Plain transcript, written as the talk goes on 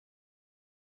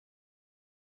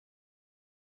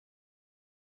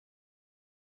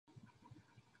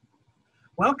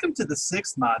Welcome to the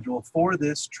sixth module for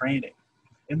this training.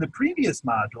 In the previous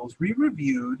modules, we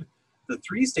reviewed the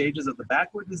 3 stages of the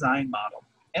backward design model,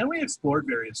 and we explored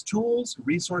various tools,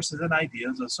 resources, and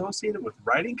ideas associated with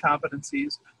writing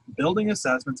competencies, building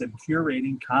assessments, and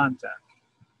curating content.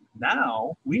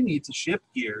 Now, we need to shift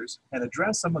gears and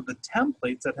address some of the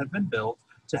templates that have been built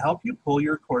to help you pull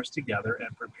your course together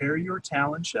and prepare your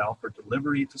talent shell for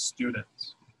delivery to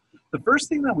students. The first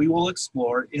thing that we will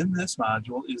explore in this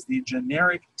module is the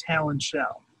generic Talent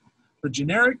shell. The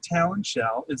generic Talent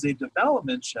shell is a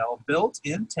development shell built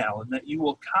in Talent that you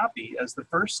will copy as the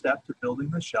first step to building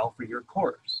the shell for your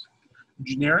course. The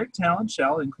generic Talent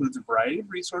shell includes a variety of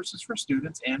resources for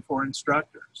students and for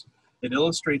instructors. It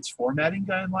illustrates formatting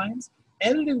guidelines,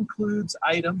 and it includes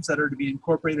items that are to be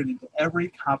incorporated into every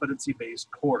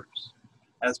competency-based course.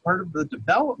 As part of the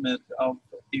development of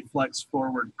a Flex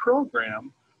Forward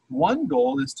program, one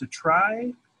goal is to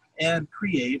try and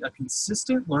create a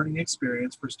consistent learning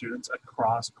experience for students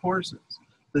across courses.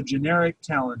 The generic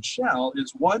Talent shell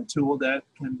is one tool that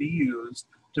can be used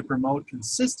to promote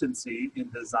consistency in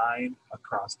design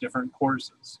across different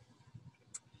courses.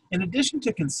 In addition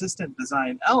to consistent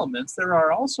design elements, there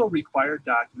are also required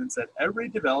documents that every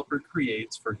developer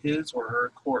creates for his or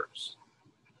her course.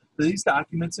 These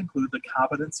documents include the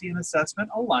competency and assessment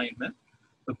alignment,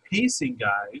 the pacing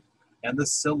guide, and the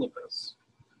syllabus.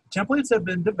 Templates have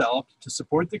been developed to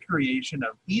support the creation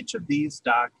of each of these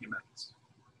documents.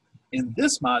 In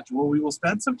this module, we will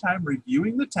spend some time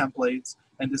reviewing the templates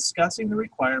and discussing the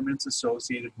requirements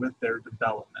associated with their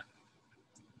development.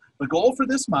 The goal for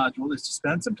this module is to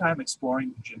spend some time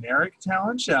exploring the generic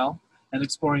Talent shell and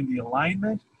exploring the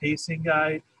alignment, pacing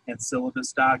guide, and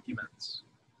syllabus documents.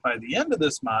 By the end of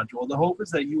this module, the hope is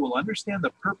that you will understand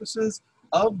the purposes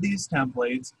of these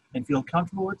templates and feel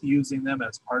comfortable with using them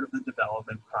as part of the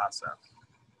development process.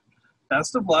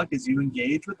 Best of luck as you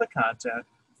engage with the content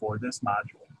for this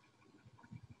module.